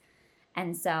choices.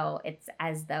 And so it's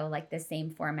as though like the same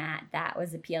format that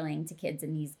was appealing to kids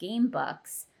in these game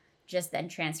books just then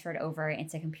transferred over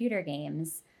into computer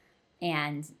games.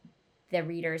 And the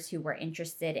readers who were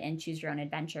interested in Choose Your Own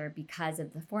Adventure because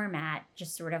of the format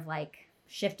just sort of like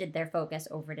shifted their focus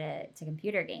over to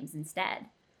computer games instead.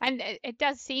 And it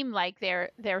does seem like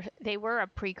they were a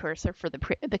precursor for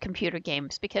the computer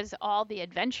games, because all the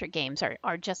adventure games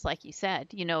are just like you said.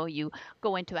 You know, you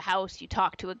go into a house, you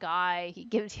talk to a guy, he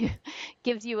gives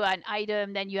you an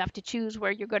item, then you have to choose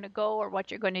where you're going to go or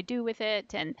what you're going to do with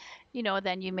it, and you know,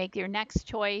 then you make your next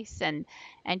choice, and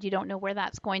you don't know where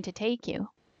that's going to take you.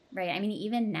 Right. I mean,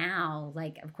 even now,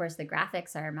 like, of course, the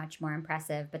graphics are much more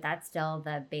impressive, but that's still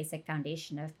the basic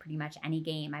foundation of pretty much any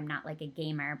game. I'm not like a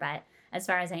gamer, but as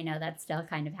far as I know, that's still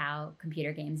kind of how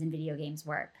computer games and video games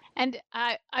work. And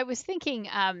I was thinking,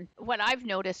 what I've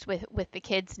noticed with the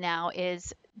kids now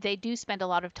is they do spend a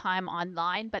lot of time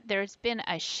online, but there's been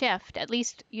a shift, at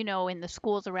least, in the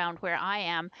schools around where I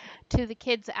am, to the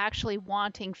kids actually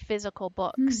wanting physical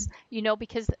books, Hmm.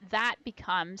 because that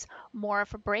becomes more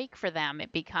of a break for them.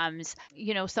 It becomes,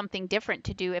 something different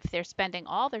to do if they're spending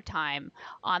all their time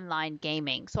online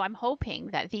gaming. So I'm hoping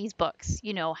that these books,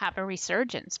 have a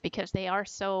resurgence because they are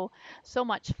so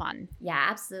much fun. Yeah,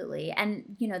 absolutely.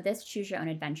 And, this Choose Your Own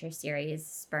Adventure series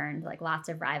spurned like lots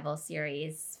of rival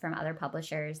series from other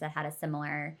publishers that had a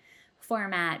similar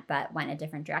format but went a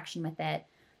different direction with it.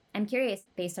 I'm curious,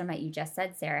 based on what you just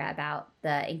said, Sarah, about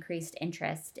the increased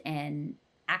interest in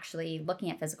actually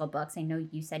looking at physical books. I know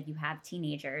you said you have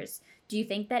teenagers. Do you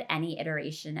think that any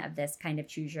iteration of this kind of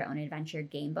Choose Your Own Adventure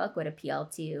game book would appeal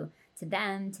to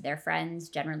them, to their friends,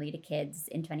 generally to kids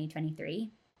in 2023?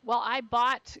 Well, I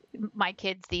bought my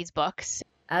kids these books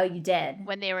Oh, you did?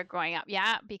 when they were growing up.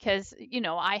 Yeah, because,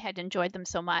 I had enjoyed them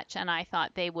so much and I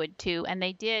thought they would too. And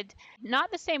they did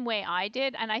not the same way I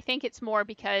did. And I think it's more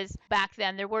because back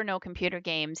then there were no computer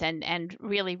games and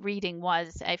really reading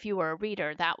was, if you were a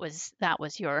reader, that was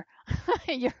your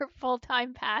your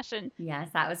full-time passion. Yes,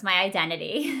 that was my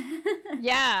identity.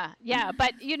 Yeah, yeah,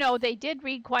 but they did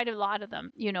read quite a lot of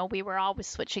them. We were always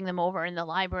switching them over in the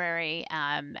library,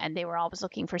 and they were always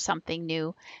looking for something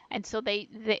new. And so they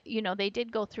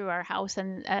did go through our house,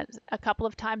 and a couple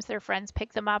of times their friends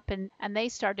picked them up, and they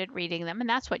started reading them, and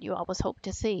that's what you always hope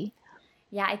to see.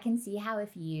 Yeah, I can see how if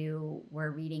you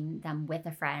were reading them with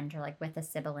a friend or like with a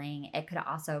sibling, it could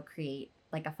also create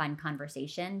like a fun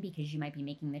conversation because you might be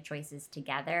making the choices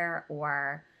together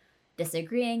or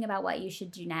disagreeing about what you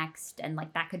should do next. And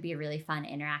like that could be a really fun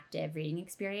interactive reading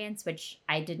experience, which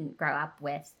I didn't grow up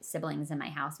with siblings in my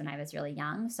house when I was really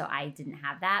young. So I didn't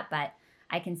have that. But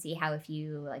I can see how if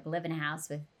you like live in a house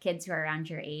with kids who are around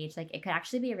your age, like it could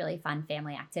actually be a really fun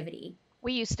family activity.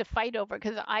 We used to fight over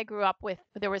because I grew up with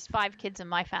there was 5 kids in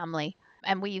my family,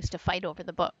 and we used to fight over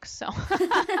the books. So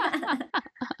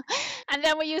and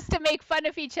then we used to make fun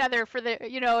of each other for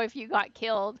if you got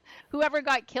killed. Whoever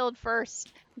got killed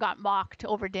first got mocked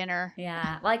over dinner.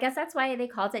 Yeah. Well, I guess that's why they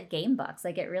called it game books.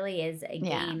 Like it really is a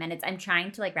Yeah. game. And I'm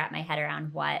trying to like wrap my head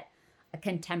around what a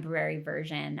contemporary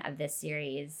version of this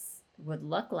series would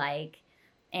look like.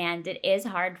 And it is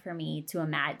hard for me to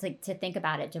imagine, like to think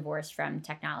about it divorced from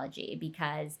technology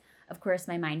because of course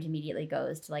my mind immediately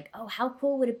goes to like, oh, how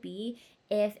cool would it be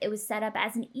if it was set up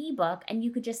as an ebook and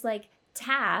you could just like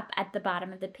tap at the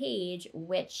bottom of the page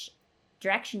which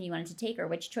direction you wanted to take or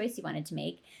which choice you wanted to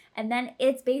make. And then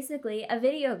it's basically a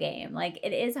video game. Like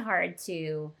it is hard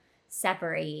to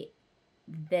separate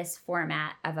this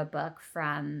format of a book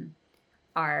from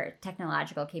our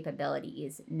technological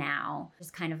capabilities now.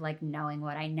 Just kind of like knowing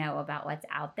what I know about what's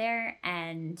out there.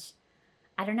 And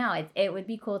I don't know, it would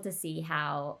be cool to see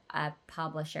how a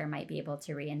publisher might be able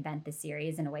to reinvent the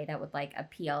series in a way that would like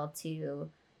appeal to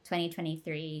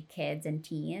 2023 kids and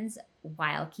teens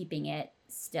while keeping it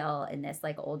still in this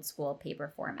like old school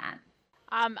paper format.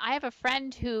 I have a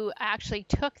friend who actually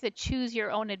took the choose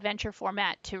your own adventure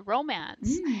format to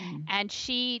romance, Mm, and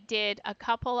she did a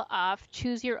couple of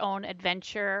choose your own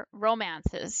adventure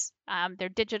romances. They're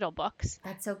digital books.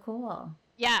 that's so cool.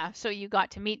 Yeah, so you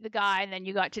got to meet the guy, and then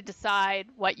you got to decide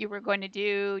what you were going to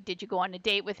do. Did you go on a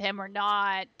date with him or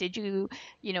not? Did you,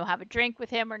 have a drink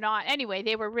with him or not? Anyway,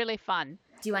 they were really fun.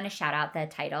 Do you want to shout out the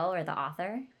title or the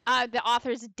author? The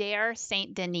author's Dare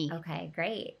Saint Denis. Okay,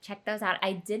 great. Check those out.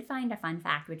 I did find a fun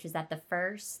fact, which is that the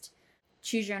first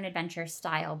choose your own adventure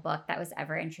style book that was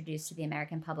ever introduced to the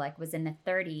American public was in the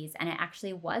 30s, and it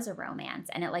actually was a romance,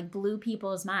 and it like blew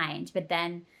people's mind. But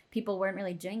then people weren't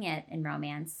really doing it in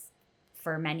romance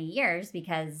for many years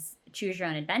because choose your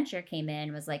own adventure came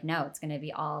in, was like, no, it's going to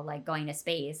be all like going to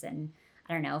space and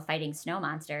I don't know, fighting snow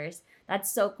monsters.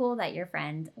 That's so cool that your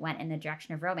friend went in the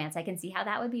direction of romance. I can see how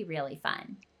that would be really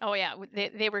fun. Oh yeah,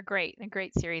 they were great. A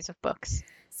great series of books.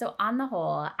 So, on the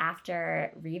whole,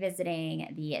 after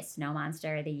revisiting the snow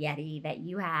monster, the Yeti that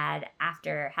you had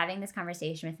after having this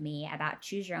conversation with me about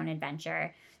choose your own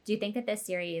adventure, do you think that this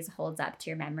series holds up to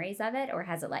your memories of it or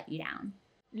has it let you down?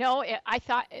 No, I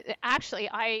thought actually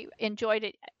I enjoyed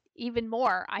it even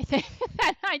more, I think,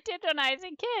 than I did when I was a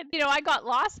kid. I got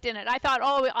lost in it. I thought,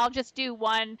 oh, I'll just do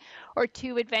 1 or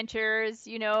 2 adventures,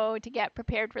 to get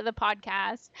prepared for the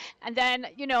podcast. And then,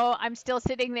 I'm still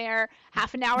sitting there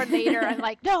half an hour later. I'm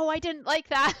like, no, I didn't like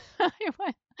that.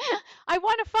 I I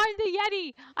want to find the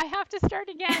Yeti. I have to start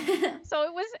again.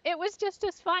 So it was just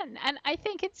as fun. And I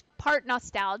think it's part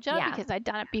nostalgia Yeah. because I'd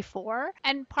done it before,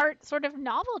 and part sort of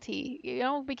novelty,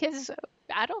 because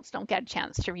adults don't get a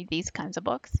chance to read these kinds of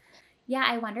books. Yeah,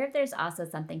 I wonder if there's also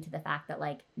something to the fact that,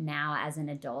 like, now as an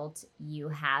adult, you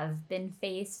have been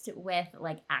faced with,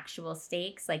 like, actual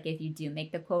stakes. Like, if you do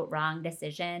make the quote wrong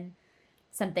decision,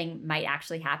 something might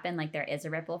actually happen. Like, there is a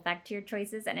ripple effect to your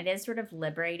choices. And it is sort of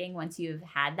liberating once you've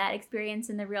had that experience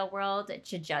in the real world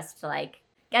to just, like,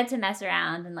 get to mess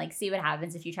around and, like, see what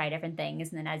happens if you try different things.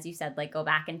 And then, as you said, like, go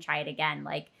back and try it again.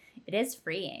 Like, it is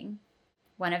freeing.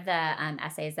 One of the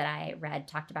essays that I read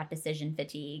talked about decision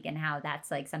fatigue and how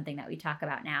that's like something that we talk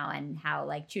about now, and how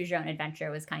like choose your own adventure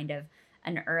was kind of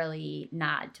an early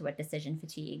nod to what decision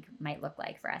fatigue might look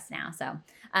like for us now. So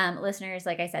listeners,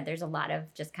 like I said, there's a lot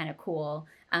of just kind of cool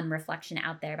reflection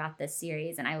out there about this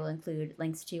series, and I will include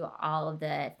links to all of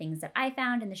the things that I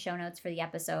found in the show notes for the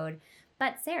episode.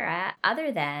 But Sara,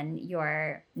 other than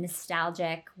your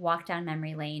nostalgic walk down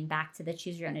memory lane back to the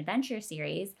Choose Your Own Adventure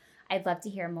series, I'd love to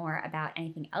hear more about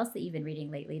anything else that you've been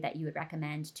reading lately that you would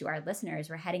recommend to our listeners.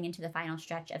 We're heading into the final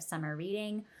stretch of summer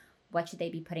reading. What should they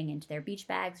be putting into their beach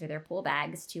bags or their pool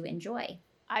bags to enjoy?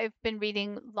 I've been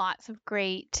reading lots of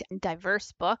great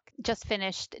diverse book. Just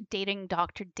finished Dating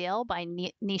Dr. Dill by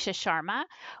Nisha Sharma,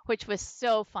 which was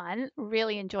so fun.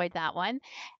 Really enjoyed that one.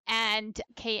 And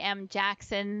K.M.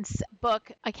 Jackson's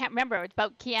book, I can't remember, it's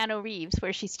about Keanu Reeves,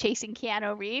 where she's chasing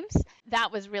Keanu Reeves.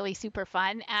 That was really super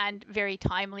fun and very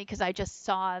timely because I just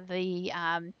saw the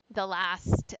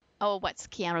last, what's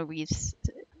Keanu Reeves,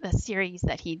 the series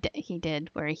that he did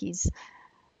where he's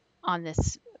on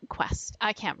this quest.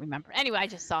 I can't remember. Anyway, I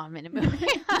just saw him in a movie.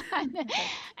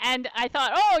 And I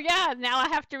thought, oh yeah, now I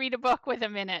have to read a book with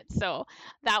him in it. So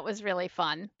that was really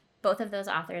fun. Both of those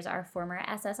authors are former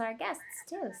SSR guests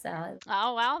too. So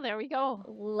oh, well, there we go.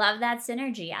 Love that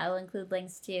synergy. I'll include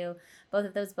links to both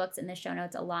of those books in the show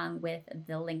notes, along with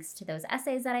the links to those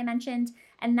essays that I mentioned.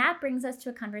 And that brings us to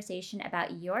a conversation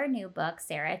about your new book,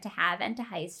 Sara, To Have and to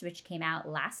Heist, which came out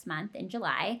last month in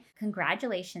July.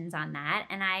 Congratulations on that.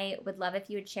 And I would love if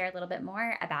you would share a little bit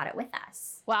more about it with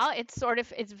us. Well,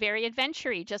 it's very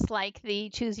adventure-y, just like the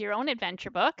Choose Your Own Adventure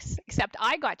books, except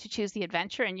I got to choose the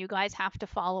adventure and you guys have to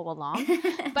follow along.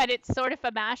 But it's sort of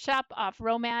a mashup of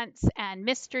romance and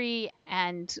mystery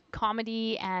and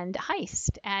comedy and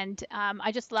heist. And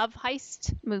I just love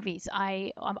heist movies.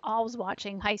 I'm always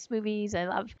watching heist movies. I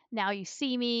love Now You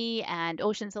See Me and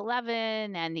Ocean's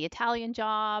 11 and The Italian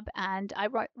Job. And I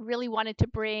really wanted to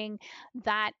bring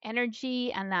that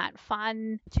energy and that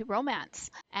fun to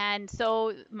romance. And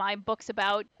so my book's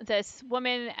about this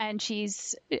woman, and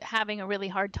she's having a really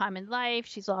hard time in life.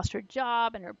 She's lost her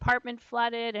job and her apartment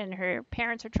flooded, and her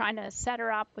parents are trying to set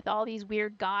her up with all these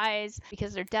weird guys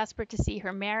because they're desperate to see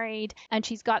her married. And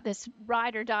she's got this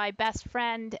ride or die best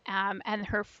friend, and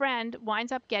her friend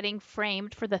winds up getting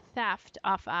framed for the theft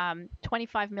of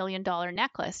 $25 million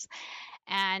necklace.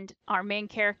 And our main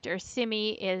character,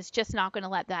 Simi, is just not going to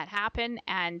let that happen.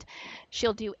 And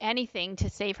she'll do anything to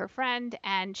save her friend.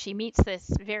 And she meets this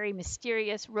very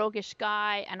mysterious, roguish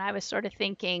guy. And I was sort of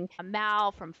thinking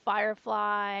Mal from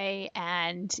Firefly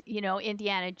and,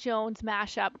 Indiana Jones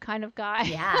mashup kind of guy.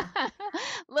 Yeah.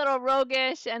 Little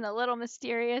roguish and a little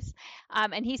mysterious.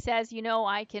 And he says,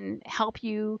 I can help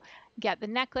you get the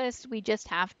necklace. We just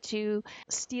have to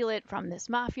steal it from this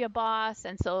mafia boss.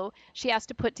 And so she has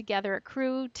to put together a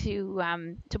crew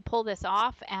to pull this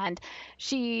off. And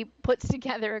she puts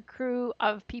together a crew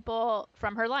of people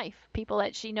from her life, people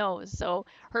that she knows. So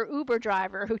her Uber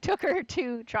driver who took her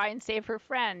to try and save her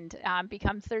friend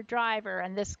becomes their driver.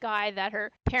 And this guy that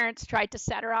her parents tried to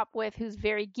set her up with, who's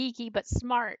very geeky but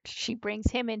smart, she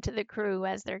brings him into the crew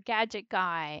as their gadget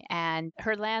guy. And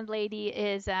her landlady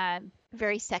is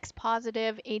very sex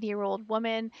positive 80-year-old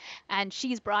woman, and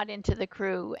she's brought into the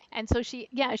crew. And so she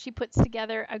puts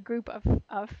together a group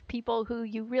of people who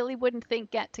you really wouldn't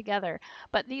think get together,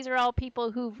 but these are all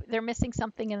people who they're missing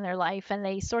something in their life, and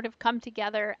they sort of come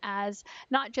together as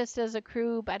not just as a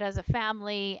crew but as a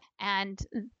family. And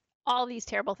all these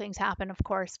terrible things happen, of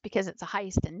course, because it's a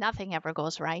heist and nothing ever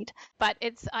goes right. But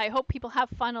I hope people have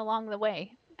fun along the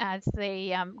way as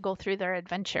they go through their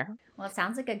adventure. Well, it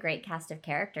sounds like a great cast of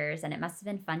characters, and it must have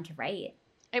been fun to write.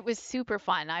 It was super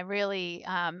fun. I really,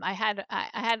 I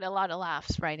had a lot of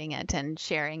laughs writing it and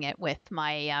sharing it with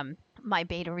my my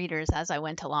beta readers as I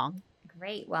went along.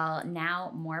 Great. Well,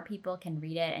 now more people can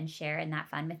read it and share in that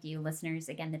fun with you. Listeners,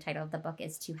 again, the title of the book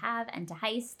is To Have and to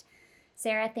Heist.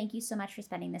 Sara, thank you so much for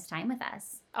spending this time with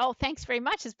us. Oh, thanks very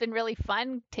much. It's been really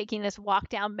fun taking this walk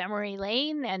down memory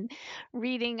lane and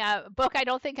reading a book. I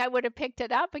don't think I would have picked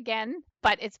it up again,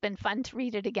 but it's been fun to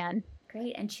read it again.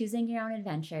 Great. And choosing your own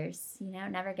adventures,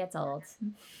 never gets old.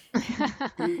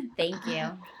 Thank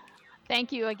you.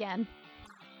 Thank you again.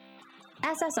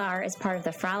 SSR is part of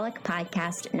the Frolic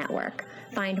Podcast Network.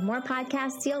 Find more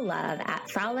podcasts you'll love at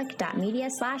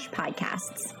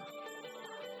frolic.media/podcasts.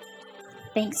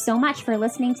 Thanks so much for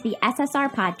listening to the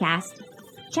SSR Podcast.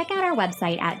 Check out our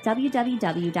website at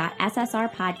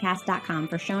www.ssrpodcast.com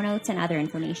for show notes and other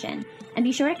information. And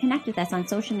be sure to connect with us on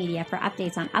social media for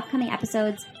updates on upcoming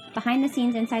episodes,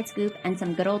 behind-the-scenes inside scoop, and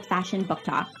some good old-fashioned book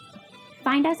talk.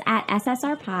 Find us at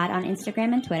SSR Pod on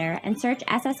Instagram and Twitter, and search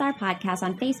SSR Podcast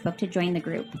on Facebook to join the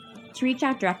group. To reach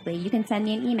out directly, you can send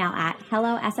me an email at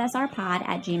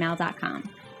hellossrpod@gmail.com.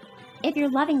 If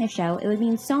you're loving the show, it would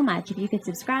mean so much if you could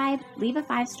subscribe, leave a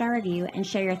 5-star review, and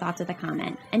share your thoughts with a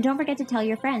comment. And don't forget to tell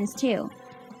your friends, too.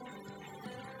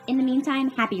 In the meantime,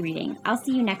 happy reading. I'll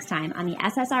see you next time on the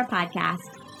SSR Podcast.